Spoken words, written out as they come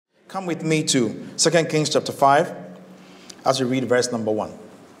Come with me to 2 Kings chapter 5 as we read verse number 1.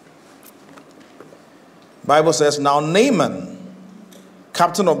 Bible says, Now Naaman,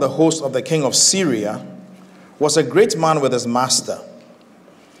 captain of the host of the king of Syria, was a great man with his master,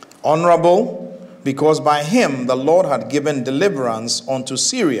 honorable, because by him the Lord had given deliverance unto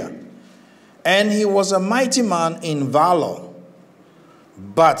Syria. And he was a mighty man in valor,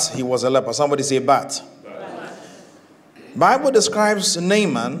 but he was a leper. Somebody say, but. Bible describes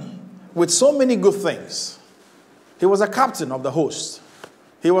Naaman with so many good things. He was a captain of the host.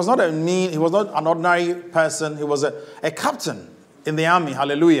 He was not he was not an ordinary person. He was a captain in the army.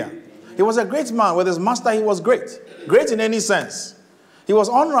 Hallelujah. He was a great man. With his master, he was great. Great in any sense. He was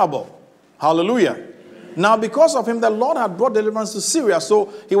honorable. Hallelujah. Now, because of him, the Lord had brought deliverance to Syria.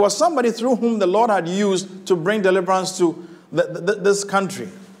 So he was somebody through whom the Lord had used to bring deliverance to this country.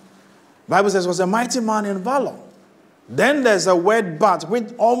 The Bible says he was a mighty man in valor. Then there's a word but, which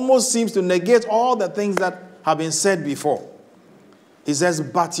almost seems to negate all the things that have been said before. He says,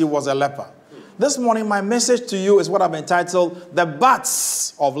 but he was a leper. This morning, my message to you is what I've entitled, The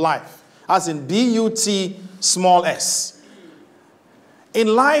Buts of Life, as in B-U-T small s.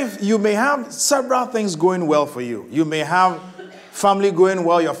 In life, you may have several things going well for you. You may have family going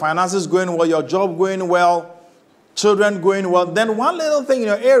well, your finances going well, your job going well, children going well. Then one little thing in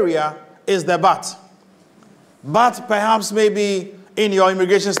your area is the but. But perhaps maybe in your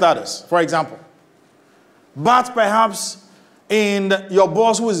immigration status, for example. But perhaps in your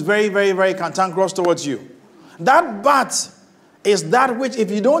boss who is very, very, very cantankerous towards you. That but is that which,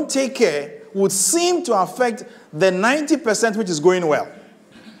 if you don't take care, would seem to affect the 90% which is going well.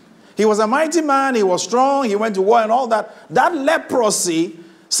 He was a mighty man, he was strong, he went to war and all that. That leprosy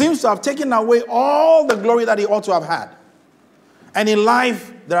seems to have taken away all the glory that he ought to have had. And in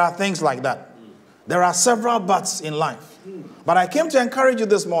life, there are things like that. There are several buts in life. But I came to encourage you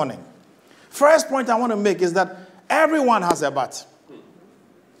this morning. First point I want to make is that everyone has a but.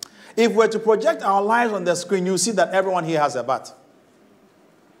 If we're to project our lives on the screen, you see that everyone here has a but.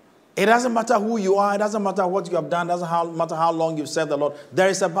 It doesn't matter who you are. It doesn't matter what you have done. It doesn't matter how long you've served the Lord. There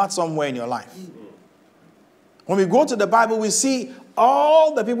is a but somewhere in your life. When we go to the Bible, we see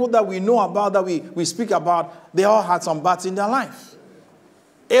all the people that we know about, that we speak about, they all had some buts in their life.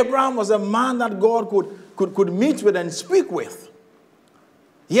 Abraham was a man that God could meet with and speak with.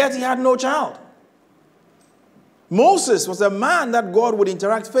 Yet he had no child. Moses was a man that God would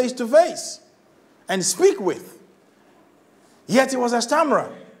interact face to face and speak with. Yet he was a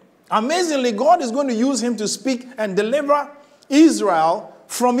stammerer. Amazingly, God is going to use him to speak and deliver Israel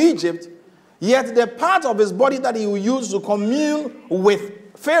from Egypt. Yet the part of his body that he will use to commune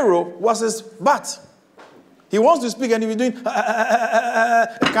with Pharaoh was his butt. He wants to speak and he'll be doing,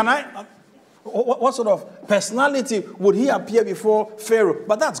 what sort of personality would he appear before Pharaoh?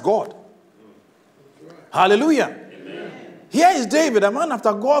 But that's God. Hallelujah. Amen. Here is David, a man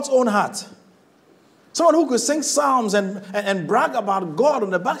after God's own heart. Someone who could sing psalms and brag about God on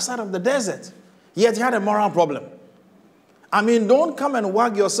the backside of the desert. Yet he had a moral problem. I mean, don't come and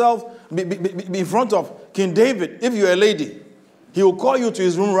wag yourself be in front of King David if you're a lady. He will call you to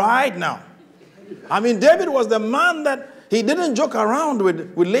his room right now. I mean, David was the man that he didn't joke around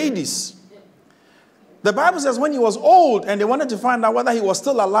with ladies. The Bible says when he was old and they wanted to find out whether he was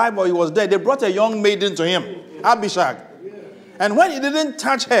still alive or he was dead, they brought a young maiden to him, Abishag. And when he didn't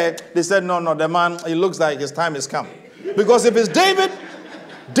touch her, they said, no, the man, it looks like his time has come. Because if it's David,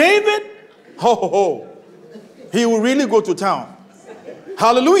 he will really go to town.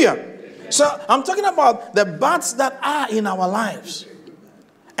 Hallelujah. So I'm talking about the buts that are in our lives.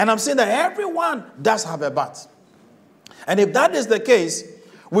 And I'm saying that everyone does have a but. And if that is the case,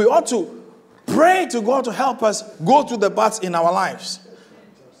 we ought to pray to God to help us go through the buts in our lives.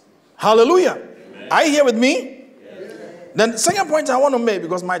 Hallelujah. Amen. Are you here with me? Yes. Then the second point I want to make,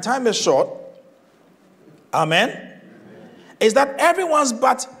 because my time is short, amen, is that everyone's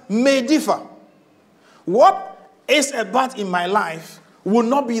but may differ. What is a but in my life will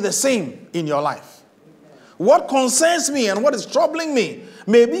not be the same in your life. What concerns me and what is troubling me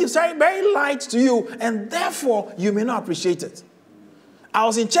may be very, very light to you, and therefore you may not appreciate it. I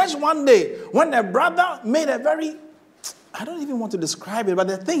was in church one day when a brother made a very, I don't even want to describe it, but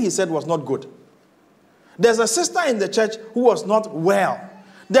the thing he said was not good. There's a sister in the church who was not well.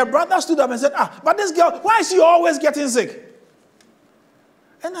 The brother stood up and said, but this girl, why is she always getting sick?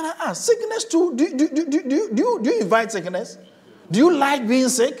 And then I asked, sickness too? Do you invite sickness? Do you like being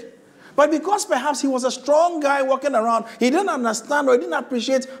sick? But because perhaps he was a strong guy walking around, he didn't understand or he didn't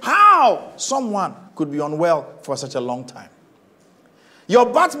appreciate how someone could be unwell for such a long time. Your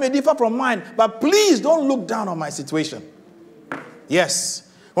but may differ from mine, but please don't look down on my situation. Yes,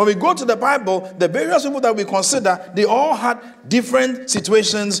 When we go to the Bible, the various people that we consider, they all had different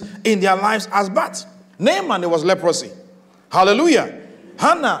situations in their lives as bats. Naaman, it was leprosy. Hallelujah.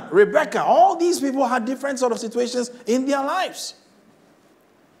 Hannah, Rebecca, all these people had different sort of situations in their lives.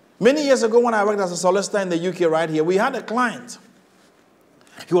 Many years ago when I worked as a solicitor in the UK right here, we had a client.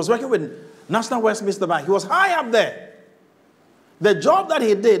 He was working with National Westminster Bank. He was high up there. The job that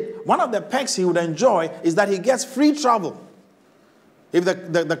he did, one of the perks he would enjoy is that he gets free travel. If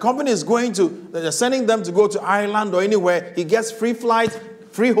the company is they're sending them to go to Ireland or anywhere, he gets free flights,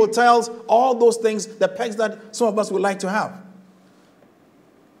 free hotels, all those things, the perks that some of us would like to have.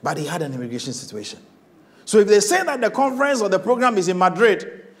 But he had an immigration situation. So if they say that the conference or the program is in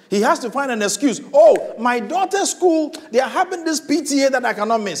Madrid, he has to find an excuse. Oh, my daughter's school, they are having this PTA that I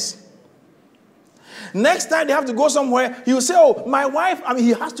cannot miss. Next time they have to go somewhere, he will say, oh, my wife,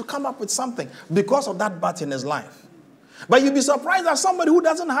 he has to come up with something because of that bat in his life. But you'd be surprised that somebody who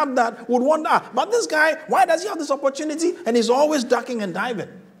doesn't have that would wonder, but this guy, why does he have this opportunity? And he's always ducking and diving.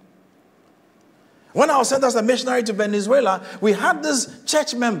 When I was sent as a missionary to Venezuela, we had this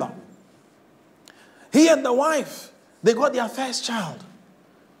church member. He and the wife, they got their first child.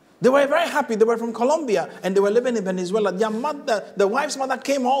 They were very happy. They were from Colombia and they were living in Venezuela. Their mother, the wife's mother,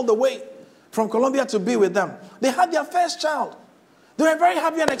 came all the way from Colombia to be with them. They had their first child. They were very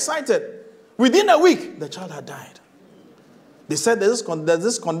happy and excited. Within a week, the child had died. They said there's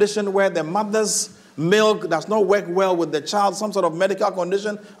this condition where the mother's milk does not work well with the child, some sort of medical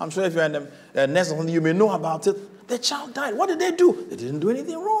condition. I'm sure if you're in a nurse or something, you may know about it. The child died. What did they do? They didn't do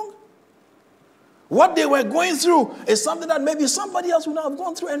anything wrong. What they were going through is something that maybe somebody else would not have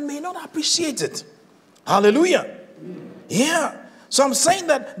gone through and may not appreciate it. Hallelujah. Yeah. So I'm saying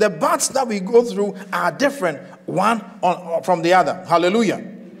that the bats that we go through are different one from the other. Hallelujah.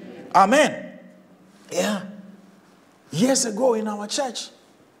 Amen. Yeah. Years ago in our church,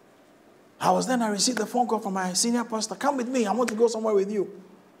 I received a phone call from my senior pastor. Come with me. I want to go somewhere with you.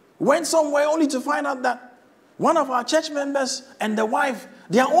 Went somewhere only to find out that one of our church members and the wife,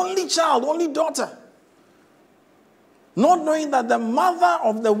 their only child, only daughter, not knowing that the mother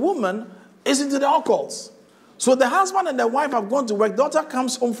of the woman is into the occults. So the husband and the wife have gone to work. Daughter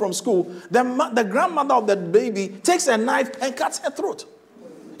comes home from school. The grandmother of the baby takes a knife and cuts her throat.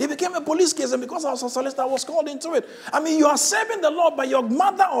 It became a police case, and because I was a solicitor, I was called into it. You are serving the Lord, but your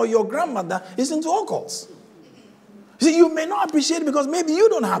mother or your grandmother is into occults. See, you may not appreciate it because maybe you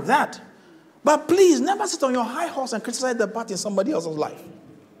don't have that. But please, never sit on your high horse and criticize the part in somebody else's life.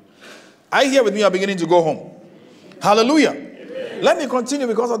 Are you here with me? I'm beginning to go home. Hallelujah. Amen. Let me continue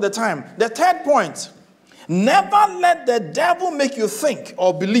because of the time. The third point, never let the devil make you think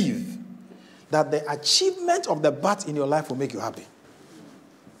or believe that the achievement of the bat in your life will make you happy.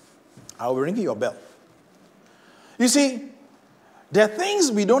 I will ring your bell. You see, the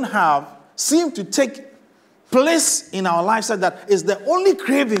things we don't have seem to take place in our lives such that it's the only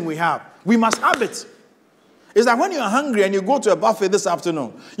craving we have. We must have it. It's like when you're hungry and you go to a buffet this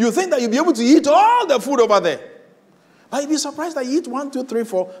afternoon, you think that you'll be able to eat all the food over there. But you'll be surprised that you eat 1, 2, 3,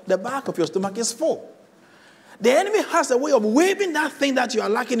 4, the back of your stomach is full. The enemy has a way of waving that thing that you are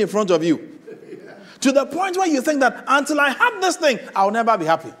lacking in front of you. To the point where you think that until I have this thing, I'll never be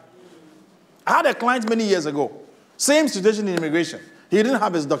happy. I had a client many years ago. Same situation in immigration. He didn't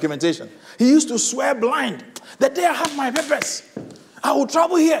have his documentation. He used to swear blind. The day I have my papers, I will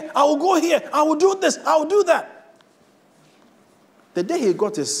travel here. I will go here. I will do this. I will do that. The day he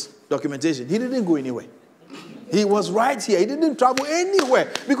got his documentation, he didn't go anywhere. He was right here. He didn't travel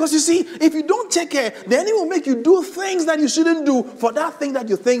anywhere. Because you see, if you don't take care, the enemy will make you do things that you shouldn't do for that thing that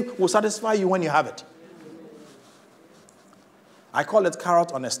you think will satisfy you when you have it. I call it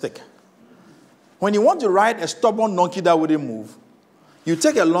carrot on a stick. When you want to ride a stubborn donkey that wouldn't move, you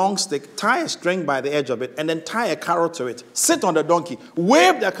take a long stick, tie a string by the edge of it, and then tie a carrot to it. Sit on the donkey,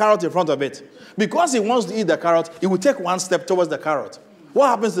 wave the carrot in front of it. Because he wants to eat the carrot, he will take one step towards the carrot. What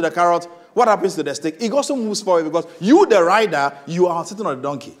happens to the carrot? What happens to the stick? It also moves forward because you, the rider, you are sitting on the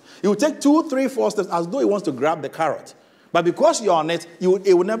donkey. He will take 2, 3, 4 steps as though he wants to grab the carrot. But because you're on it, it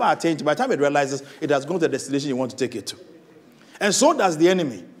will never attain to. By the time it realizes, it has gone to the destination you want to take it to. And so does the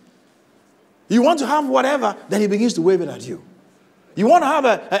enemy. You want to have whatever, then he begins to wave it at you. You want to have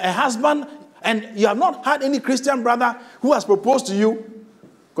a husband, and you have not had any Christian brother who has proposed to you.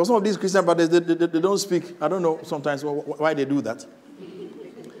 Because some of these Christian brothers, they don't speak. I don't know sometimes why they do that.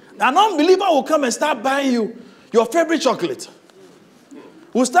 An unbeliever will come and start buying you your favorite chocolate.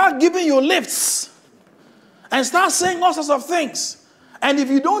 Will start giving you lifts. And start saying all sorts of things. And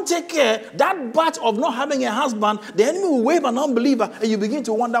if you don't take care, that bat of not having a husband, the enemy will wave an unbeliever, and you begin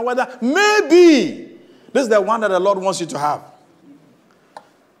to wonder whether maybe this is the one that the Lord wants you to have.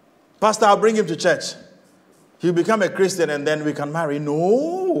 Pastor, I'll bring him to church. He'll become a Christian and then we can marry.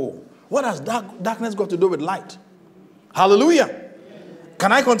 No. What has darkness got to do with light? Hallelujah. Yes.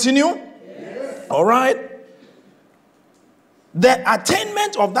 Can I continue? Yes. All right. The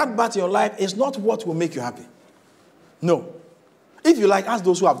attainment of that part in your life is not what will make you happy. No. If you like, ask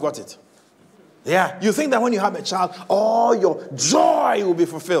those who have got it. Yeah. You think that when you have a child, all your joy will be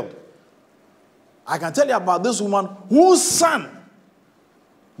fulfilled. I can tell you about this woman whose son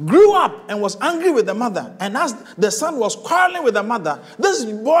grew up and was angry with the mother. And as the son was quarreling with the mother, this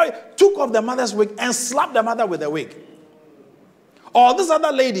boy took off the mother's wig and slapped the mother with the wig. Or this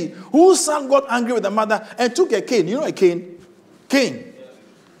other lady whose son got angry with the mother and took a cane. You know a cane? Cane.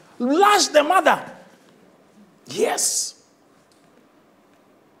 Lashed the mother. Yes.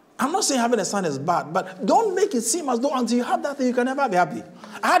 I'm not saying having a son is bad, but don't make it seem as though until you have that thing, you can never be happy.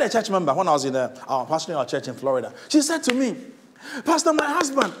 I had a church member when I was in our pastoring our church in Florida. She said to me, Pastor, my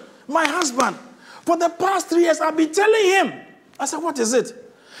husband, for the past 3 years, I've been telling him. I said, what is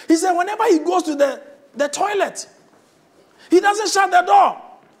it? He said, whenever he goes to the toilet, he doesn't shut the door.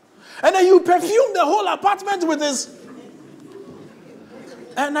 And then you perfume the whole apartment with his.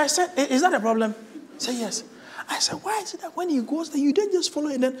 And I said, is that a problem? He said, yes. I said, why is it that when he goes there, you don't just follow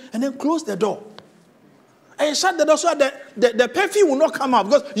him and then close the door? And shut the door so that the perfume will not come out,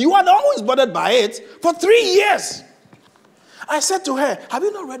 because you are the one who is bothered by it for 3 years. I said to her, have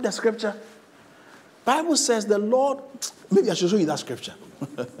you not read the scripture? Bible says the Lord, maybe I should show you that scripture.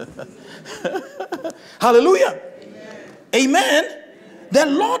 Hallelujah. Amen. Amen. The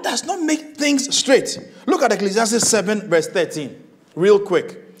Lord does not make things straight. Look at Ecclesiastes 7 verse 13. Real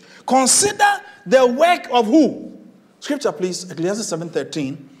quick. Consider the work of who? Scripture please, Ecclesiastes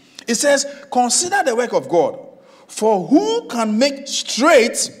 7:13. It says, consider the work of God. For who can make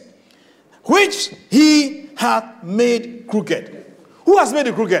straight which he hath made crooked? Who has made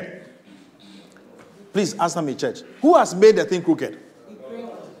it crooked? Please answer me, church. Who has made the thing crooked?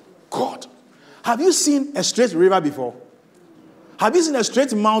 God. Have you seen a straight river before? Have you seen a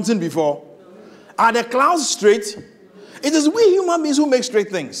straight mountain before? Are the clouds straight? It is we human beings who make straight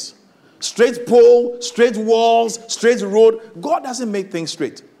things. Straight pole, straight walls, straight road. God doesn't make things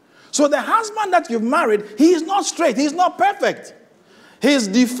straight. So the husband that you've married, he is not straight. He is not perfect. His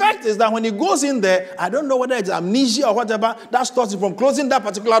defect is that when he goes in there, I don't know whether it's amnesia or whatever, that stops him from closing that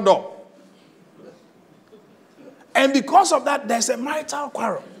particular door. And because of that, there's a marital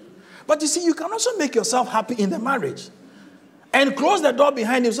quarrel. But you see, you can also make yourself happy in the marriage and close the door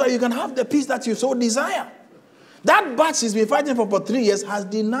behind you so you can have the peace that you so desire. That bat she's been fighting for 3 years has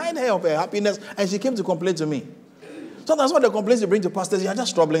denied her of her happiness, and she came to complain to me. So that's what the complaints you bring to pastors, you are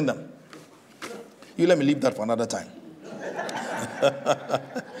just troubling them. You let me leave that for another time.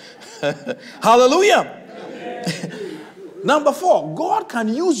 Hallelujah. Number 4, God can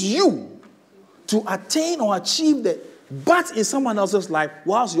use you to attain or achieve the but in someone else's life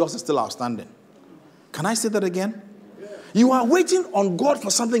whilst yours is still outstanding. Can I say that again? You are waiting on God for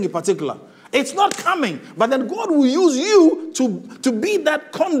something in particular. It's not coming, but then God will use you to be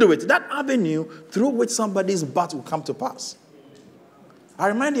that conduit, that avenue through which somebody's but will come to pass. I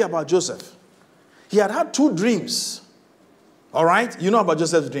remind you about Joseph. He had 2 dreams. All right? You know about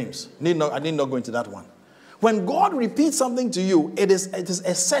Joseph's dreams. I need not go into that one. When God repeats something to you, it is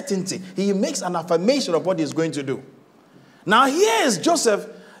a certainty. He makes an affirmation of what he's going to do. Now here is Joseph.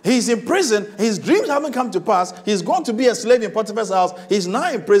 He's in prison. His dreams haven't come to pass. He's going to be a slave in Potiphar's house. He's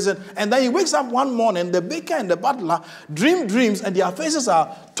now in prison. And then he wakes up one morning. The baker and the butler dream dreams, and their faces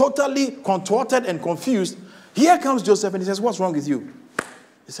are totally contorted and confused. Here comes Joseph, and he says, what's wrong with you?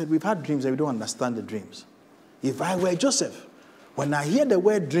 He said, we've had dreams and we don't understand the dreams. If I were Joseph, when I hear the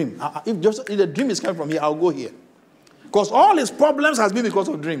word dream, if the dream is coming from here, I'll go here. Because all his problems has been because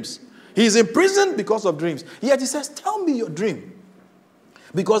of dreams. He's in prison because of dreams. Yet he says, tell me your dream.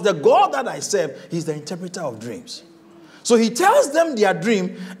 Because the God that I serve, he's the interpreter of dreams. So he tells them their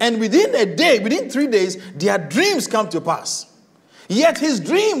dream, and within a day, within 3 days, their dreams come to pass. Yet his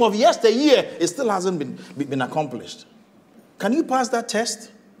dream of yesteryear, it still hasn't been accomplished. Can you pass that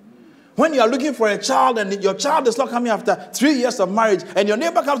test? When you are looking for a child and your child is not coming after 3 years of marriage, and your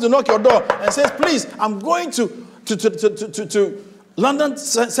neighbor comes to knock your door and says, please, I'm going to London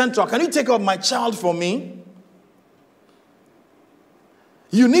Central. Can you take up my child for me?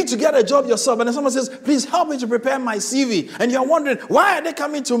 You need to get a job yourself. And then someone says, please help me to prepare my CV. And you're wondering, why are they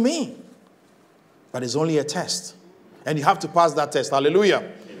coming to me? But it's only a test. And you have to pass that test.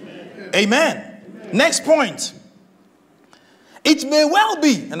 Hallelujah. Amen. Amen. Next point. It may well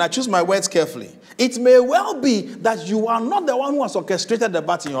be, and I choose my words carefully, it may well be that you are not the one who has orchestrated the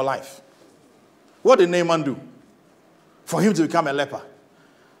bat in your life. What did Naaman do for him to become a leper?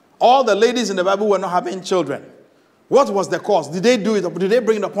 all the ladies in the Bible were not having children. What was the cause? Did they do it, or did they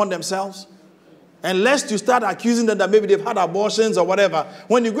bring it upon themselves? And lest you start accusing them that maybe they've had abortions or whatever,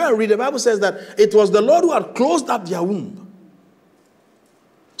 when you go and read, the Bible says that it was the Lord who had closed up their womb.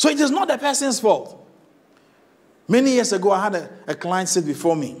 So it is not the person's fault. Many years ago, I had a client sit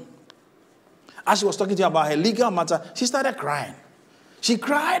before me. As she was talking to me about her legal matter, she started crying. She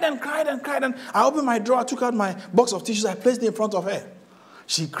cried and cried and cried. And I opened my drawer, I took out my box of tissues, I placed it in front of her.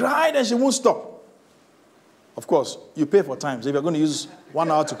 She cried and she won't stop. Of course, you pay for time. So if you're going to use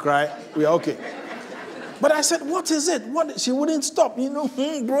 1 hour to cry, we are okay. But I said, what is it? She wouldn't stop,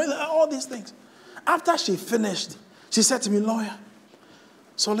 all these things. After she finished, she said to me, lawyer,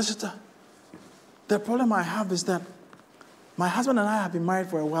 solicitor, the problem I have is that my husband and I have been married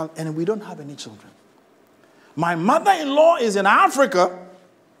for a while and we don't have any children. My mother-in-law is in Africa,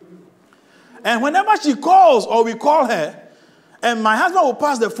 and whenever she calls or we call her, and my husband will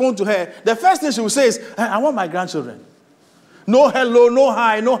pass the phone to her, the first thing she will say is, I want my grandchildren. No hello, no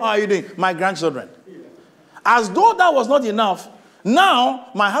hi, no how are you doing? My grandchildren. As though that was not enough, now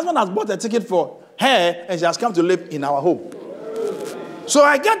my husband has bought a ticket for her and she has come to live in our home. So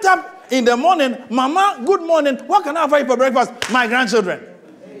I get up in the morning, Mama, good morning. What can I offer you for breakfast? My grandchildren.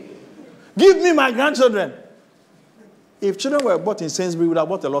 Give me my grandchildren. If children were bought in Sainsbury, we would have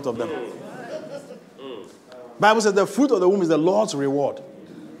bought a lot of them. Bible says the fruit of the womb is the Lord's reward.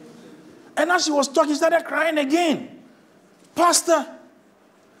 And as she was talking, she started crying again. Pastor,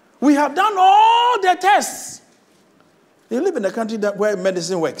 we have done all the tests. They live in a country where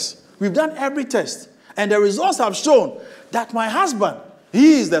medicine works. We've done every test. And the results have shown that my husband,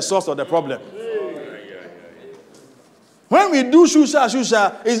 he is the source of the problem. When we do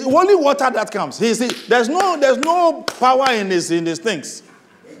shusha, it's only water that comes. There's no power in these things.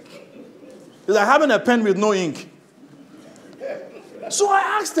 It's like having a pen with no ink. So I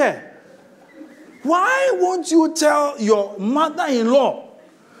asked her, why won't you tell your mother-in-law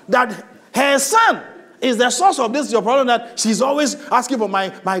that her son is the source of this your problem, that she's always asking for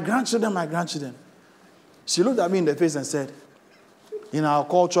my grandchildren, my grandchildren? She looked at me in the face and said, in our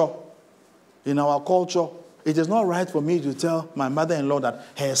culture, it is not right for me to tell my mother-in-law that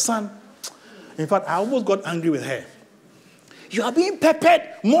her son, in fact, I almost got angry with her. You are being peppered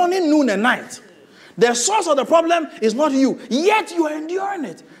morning, noon, and night. The source of the problem is not you, yet you are enduring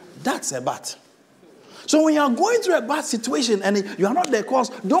it. That's a but. So when you are going through a bad situation and you are not the cause,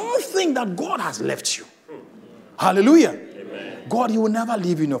 don't think that God has left you. Hallelujah. Amen. God, he will never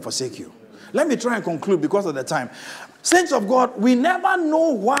leave you nor forsake you. Let me try and conclude because of the time. Saints of God, we never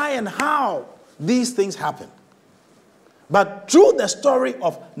know why and how these things happen. But through the story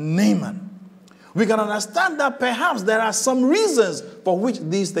of Naaman, we can understand that perhaps there are some reasons for which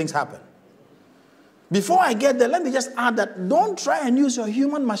these things happen. Before I get there, let me just add that don't try and use your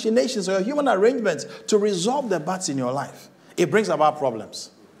human machinations or your human arrangements to resolve the buts in your life. It brings about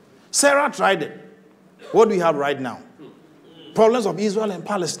problems. Sarah tried it. What do we have right now? Problems of Israel and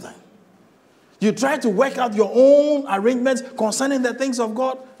Palestine. You try to work out your own arrangements concerning the things of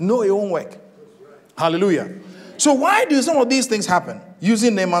God. No, it won't work. Hallelujah. So why do some of these things happen?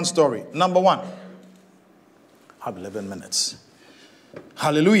 Using Naaman's story. Number one. I have 11 minutes.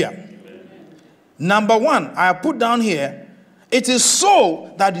 Hallelujah. Number one, I have put down here, it is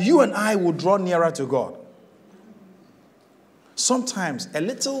so that you and I will draw nearer to God. Sometimes a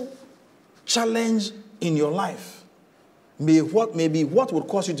little challenge in your life may be what will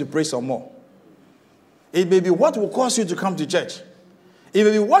cause you to pray some more. It may be what will cause you to come to church. It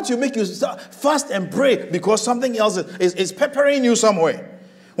may be what will make you fast and pray because something else is peppering you somewhere.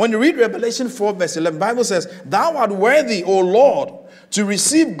 When you read Revelation 4 verse 11, the Bible says, Thou art worthy, O Lord, to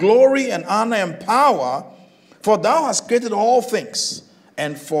receive glory and honor and power, for thou hast created all things,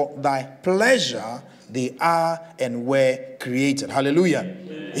 and for thy pleasure they are and were created. Hallelujah.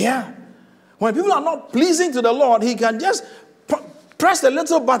 Amen. Yeah. When people are not pleasing to the Lord, he can just press the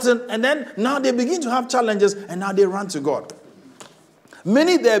little button, and then now they begin to have challenges, and now they run to God.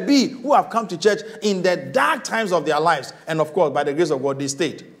 Many there be who have come to church in the dark times of their lives, and of course, by the grace of God, they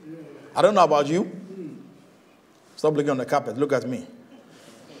stayed. I don't know about you. Stop looking on the carpet. Look at me.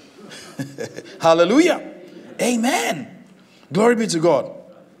 Hallelujah. Amen. Glory be to God.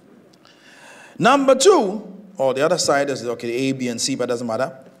 Number two, or the other side is okay, A, B, and C, but it doesn't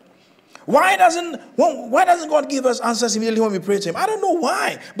matter. Why doesn't God give us answers immediately when we pray to him? I don't know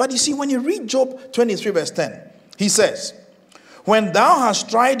why. But you see, when you read Job 23 verse 10, he says, When thou hast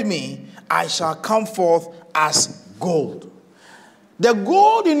tried me, I shall come forth as gold. The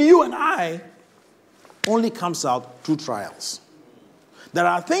gold in you and I only comes out through trials. There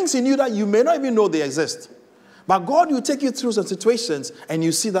are things in you that you may not even know they exist. But God will take you through some situations and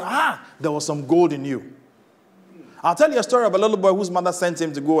you see that, there was some gold in you. I'll tell you a story of a little boy whose mother sent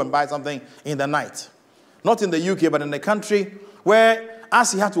him to go and buy something in the night. Not in the UK, but in the country where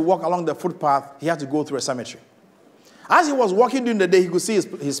as he had to walk along the footpath, he had to go through a cemetery. As he was walking during the day, he could see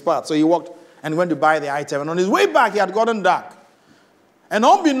his path. So he walked and went to buy the item. And on his way back, he had gotten dark. And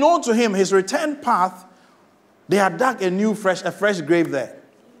unbeknown to him, his return path, they had dug a fresh grave there.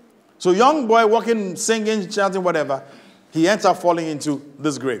 So young boy walking, singing, chanting, whatever, he ends up falling into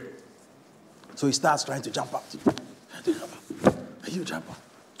this grave. So he starts trying to jump up. You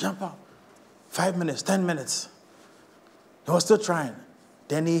jump up. 5 minutes, 10 minutes. He was still trying.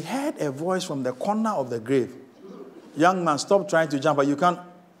 Then he heard a voice from the corner of the grave. Young man, stop trying to jump, but you can't.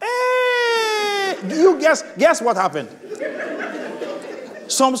 Hey! You guess what happened?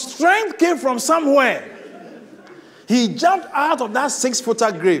 Some strength came from somewhere. He jumped out of that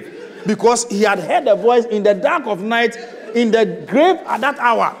 6-footer grave because he had heard a voice in the dark of night in the grave at that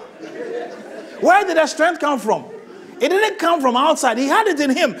hour. Where did the strength come from? It didn't come from outside. He had it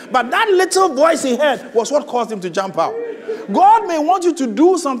in him. But that little voice he heard was what caused him to jump out. God may want you to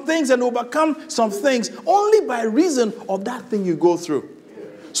do some things and overcome some things only by reason of that thing you go through.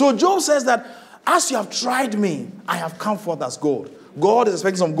 So Job says that as you have tried me, I have come forth as gold. God is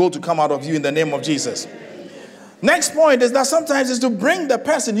expecting some gold to come out of you in the name of Jesus. Next point is that sometimes it's to bring the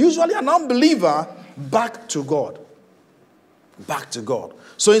person, usually an unbeliever, back to God. Back to God.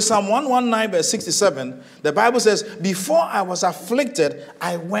 So in Psalm 119 verse 67, the Bible says, before I was afflicted,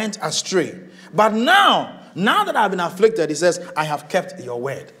 I went astray. But now that I've been afflicted, he says, I have kept your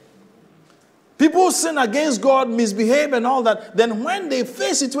word. People sin against God, misbehave and all that. Then when they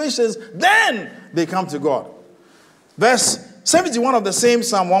face situations, then they come to God. Verse 71 of the same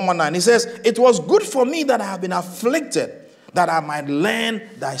Psalm 119, he says, it was good for me that I have been afflicted, that I might learn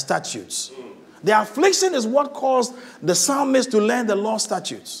thy statutes. The affliction is what caused the psalmist to learn the Lord's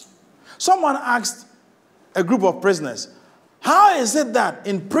statutes. Someone asked a group of prisoners, how is it that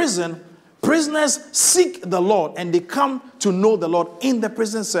in prison, prisoners seek the Lord and they come to know the Lord in the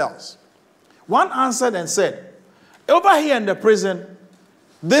prison cells? One answered and said, over here in the prison,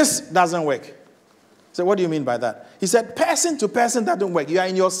 this doesn't work. So what do you mean by that? He said, person to person doesn't work. You are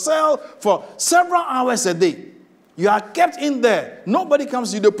in your cell for several hours a day. You are kept in there. Nobody comes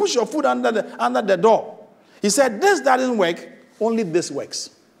to you. They push your food under the door. He said, this doesn't work. Only this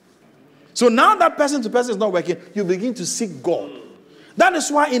works. So now that person to person is not working, you begin to seek God. That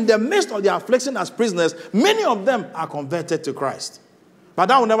is why in the midst of their affliction as prisoners, many of them are converted to Christ. But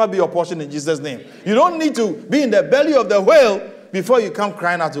that will never be your portion in Jesus' name. You don't need to be in the belly of the whale before you come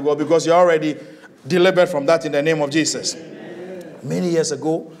crying out to God, because you're already delivered from that in the name of Jesus. Amen. Many years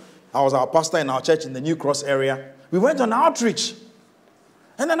ago, I was our pastor in our church in the New Cross area. We went on outreach.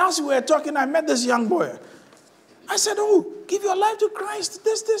 And then as we were talking, I met this young boy. I said, oh, give your life to Christ.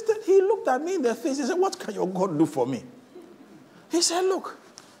 This. He looked at me in the face. He said, what can your God do for me? He said, look,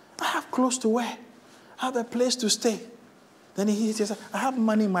 I have clothes to wear. I have a place to stay. Then he said, I have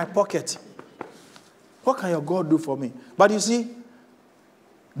money in my pocket. What can your God do for me? But you see,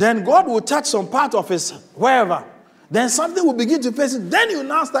 then God will touch some part of his wherever. Then something will begin to face it. Then you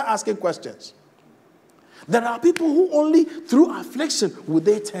now start asking questions. There are people who only through affliction will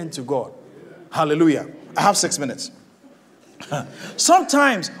they turn to God. Yeah. Hallelujah. I have 6 minutes.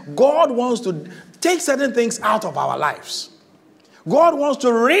 Sometimes God wants to take certain things out of our lives. God wants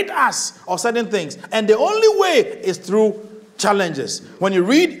to rid us of certain things. And the only way is through challenges. When you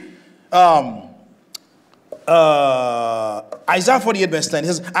read Isaiah 48 verse 10, it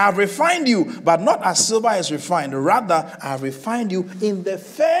says, I have refined you, but not as silver is refined. Rather, I have refined you in the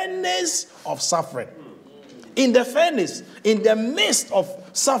furnace of suffering. In the furnace, in the midst of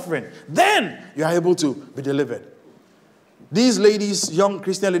suffering, then you are able to be delivered. These ladies, young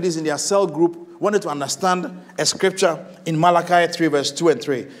Christian ladies in their cell group, wanted to understand a scripture in Malachi 3 verse 2 and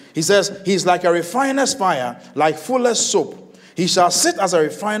 3. He says, he is like a refiner's fire, like fuller's soap. He shall sit as a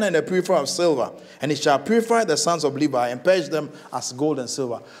refiner and a purifier of silver, and he shall purify the sons of Levi and purge them as gold and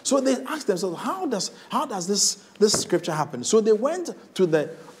silver. So they asked themselves, how does this scripture happen? So they went to the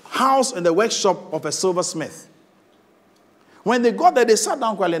house and the workshop of a silversmith. When they got there, they sat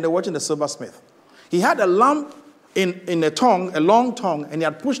down quietly and they were watching the silversmith. He had a lamp in a tongue, a long tongue, and he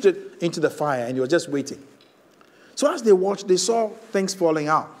had pushed it into the fire and he was just waiting. So as they watched, they saw things falling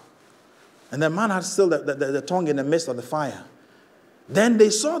out. And the man had still the tongue in the midst of the fire. Then they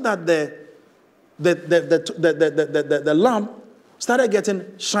saw that the lamp started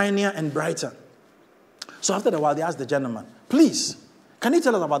getting shinier and brighter. So after a while, they asked the gentleman, please, can you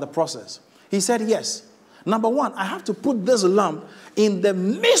tell us about the process? He said, yes. Number one, I have to put this lamp in the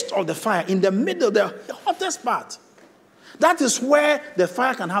midst of the fire, in the middle, the hottest part. That is where the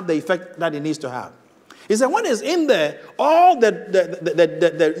fire can have the effect that it needs to have. He said when it's in there, all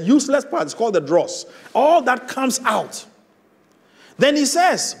the useless parts, called the dross, all that comes out. Then he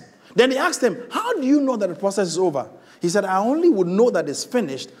asked him, how do you know that the process is over? He said, I only would know that it's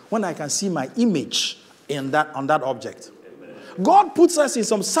finished when I can see my image on that object. Amen. God puts us in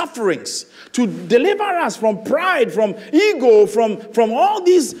some sufferings to deliver us from pride, from ego, from all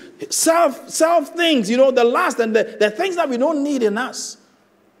these self things, the lust and the things that we don't need in us.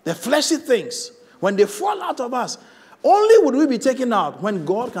 The fleshy things. When they fall out of us, only would we be taken out when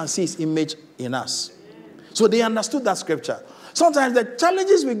God can see his image in us. So they understood that scripture. Sometimes the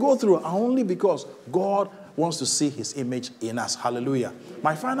challenges we go through are only because God wants to see his image in us. Hallelujah.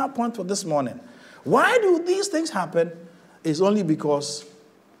 My final point for this morning. Why do these things happen? Is only because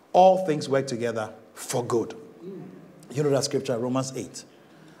all things work together for good. You know that scripture, Romans 8.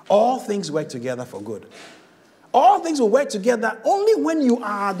 All things work together for good. All things will work together only when you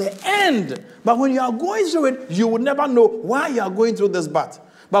are at the end. But when you are going through it, you will never know why you are going through this bat.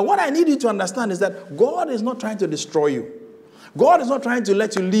 But what I need you to understand is that God is not trying to destroy you. God is not trying to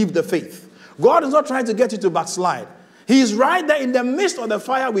let you leave the faith. God is not trying to get you to backslide. He is right there in the midst of the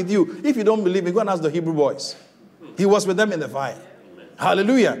fire with you. If you don't believe me, go and ask the Hebrew boys. He was with them in the fire.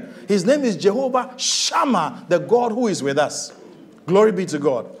 Hallelujah. His name is Jehovah Shammah, the God who is with us. Glory be to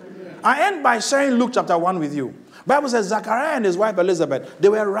God. I end by sharing Luke chapter 1 with you. The Bible says Zachariah and his wife Elizabeth, they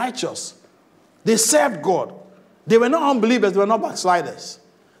were righteous. They served God. They were not unbelievers. They were not backsliders.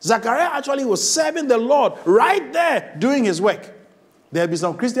 Zachariah actually was serving the Lord right there doing his work. There will be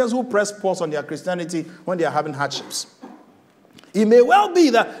some Christians who press pause on their Christianity when they are having hardships. It may well be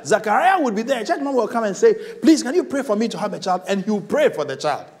that Zachariah would be there. A church member will come and say, please, can you pray for me to have a child? And he will pray for the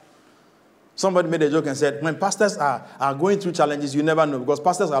child. Somebody made a joke and said, when pastors are going through challenges, you never know, because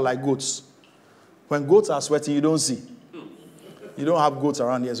pastors are like goats. When goats are sweating, you don't see. You don't have goats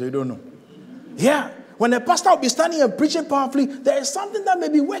around here, so you don't know. Yeah. When a pastor will be standing and preaching powerfully, there is something that may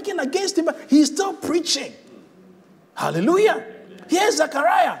be working against him, but he's still preaching. Hallelujah. Here's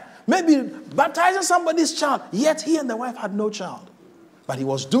Zechariah, maybe baptizing somebody's child, yet he and the wife had no child. But he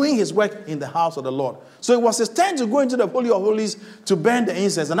was doing his work in the house of the Lord. So it was his turn to go into the Holy of Holies to burn the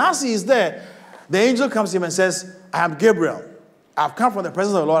incense. And as he is there, the angel comes to him and says, I am Gabriel. I've come from the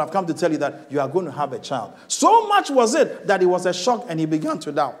presence of the Lord. I've come to tell you that you are going to have a child. So much was it that it was a shock and he began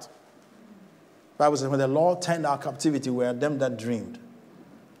to doubt. The Bible says, when the Lord turned our captivity, we are them that dreamed.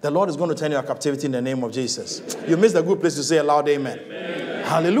 The Lord is going to turn your captivity in the name of Jesus. You missed a good place to say a loud amen. Amen.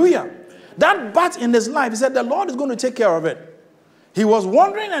 Hallelujah. That bat in his life, he said, the Lord is going to take care of it. He was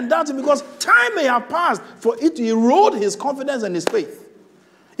wondering and doubting because time may have passed for it to erode his confidence and his faith.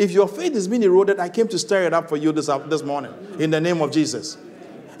 If your faith is being eroded, I came to stir it up for you this morning. In the name of Jesus.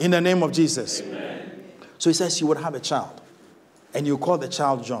 In the name of Jesus. Amen. So he says you would have a child. And you call the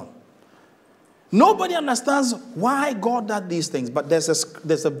child John. Nobody understands why God did these things. But there's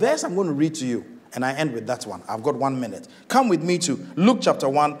a verse I'm going to read to you. And I end with that one. I've got 1 minute. Come with me to Luke chapter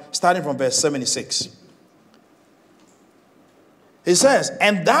 1, starting from verse 76. It says,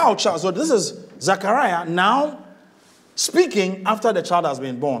 and thou child. So this is Zechariah now speaking after the child has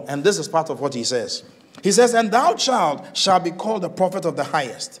been born. And this is part of what he says. He says, and thou child shall be called the prophet of the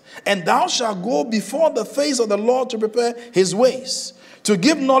highest. And thou shalt go before the face of the Lord to prepare his ways, to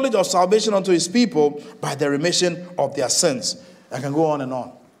give knowledge of salvation unto his people by the remission of their sins. I can go on and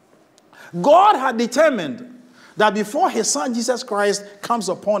on. God had determined that before his son Jesus Christ comes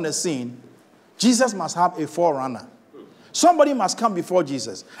upon the scene, Jesus must have a forerunner. Somebody must come before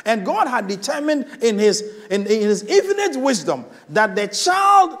Jesus. And God had determined in his infinite wisdom that the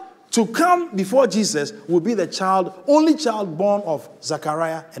child to come before Jesus would be the only child born of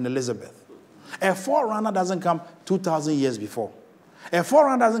Zechariah and Elizabeth. A forerunner doesn't come 2,000 years before. A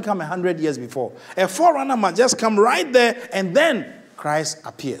forerunner doesn't come 100 years before. A forerunner must just come right there and then Christ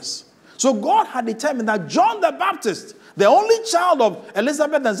appears. So God had determined that John the Baptist, the only child of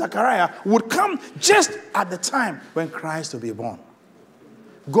Elizabeth and Zechariah, would come just at the time when Christ will be born.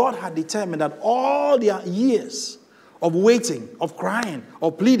 God had determined that all their years of waiting, of crying,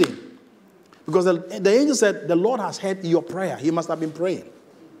 of pleading, because the angel said, the Lord has heard your prayer. He must have been praying.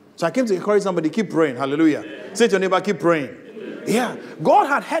 So I came to encourage somebody, keep praying. Hallelujah. Yeah. Say to your neighbor, keep praying. Yeah, God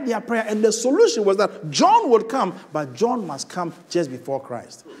had heard their prayer, and the solution was that John would come, but John must come just before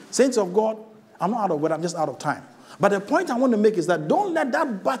Christ. Saints of God, I'm not out of word, I'm just out of time. But the point I want to make is that don't let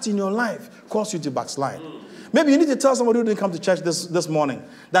that bat in your life cause you to backslide. Maybe you need to tell somebody who didn't come to church this morning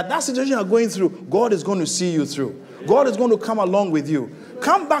that situation you're going through, God is going to see you through. God is going to come along with you.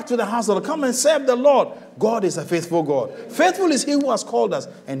 Come back to the house of the Lord. Come and serve the Lord. God is a faithful God. Faithful is he who has called us,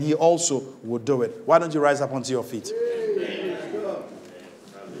 and he also will do it. Why don't you rise up onto your feet?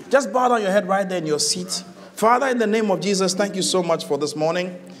 Just bow down your head right there in your seat. Father, in the name of Jesus, thank you so much for this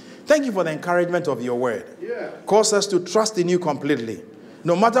morning. Thank you for the encouragement of your word. Cause us to trust in you completely.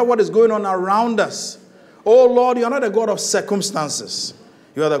 No matter what is going on around us. Oh Lord, you are not a God of circumstances.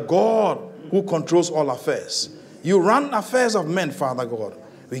 You are the God who controls all affairs. You run affairs of men, Father God.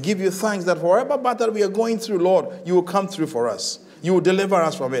 We give you thanks that whatever battle we are going through, Lord, you will come through for us. You will deliver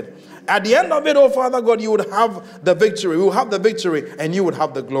us from it. At the end of it, oh Father God, you would have the victory. We will have the victory and you would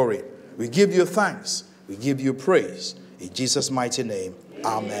have the glory. We give you thanks. We give you praise. In Jesus' mighty name,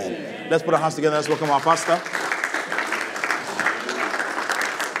 amen. Let's put our hands together. Let's welcome our pastor.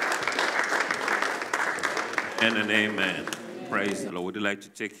 And amen. Praise the Lord. Would you like to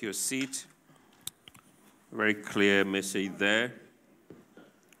take your seat? Very clear message there.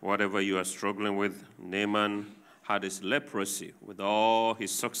 Whatever you are struggling with, Naaman had his leprosy with all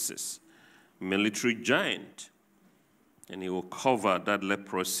his success. Military giant. And he will cover that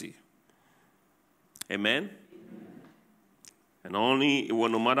leprosy. Amen? And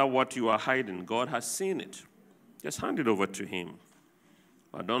no matter what you are hiding, God has seen it. Just hand it over to him.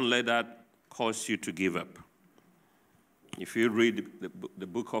 But don't let that cause you to give up. If you read the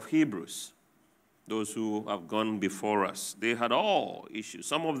book of Hebrews, those who have gone before us, they had all issues.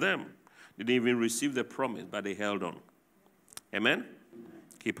 Some of them didn't even receive the promise, but they held on. Amen?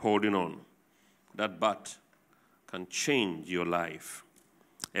 Keep holding on. That but can change your life.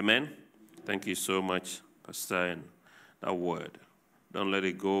 Amen? Thank you so much, Pastor, and that word. Don't let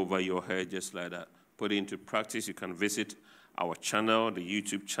it go over your head just like that. Put it into practice. You can visit our channel, the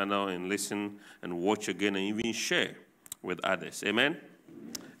YouTube channel, and listen and watch again and even share with others. Amen?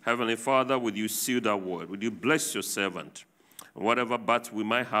 Heavenly Father, would you seal that word? Would you bless your servant? And whatever but we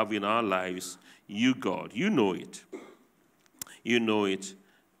might have in our lives, you, God, you know it. You know it,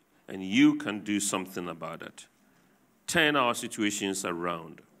 and you can do something about it. Turn our situations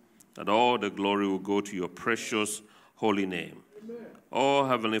around, that all the glory will go to your precious holy name. Amen. Oh,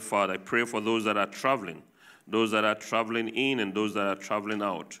 Heavenly Father, I pray for those that are traveling in and those that are traveling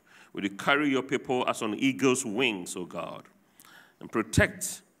out. Will you carry your people as on eagle's wings, O God, and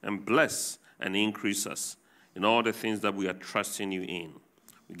protect and bless and increase us in all the things that we are trusting you in.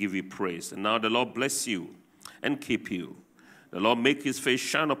 We give you praise. And now the Lord bless you and keep you. The Lord make his face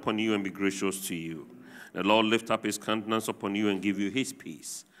shine upon you and be gracious to you. The Lord lift up his countenance upon you and give you his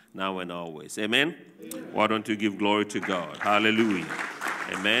peace, now and always. Amen? Amen. Why don't you give glory to God? Hallelujah.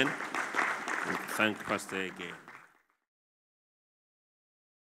 Amen. We thank Pastor again.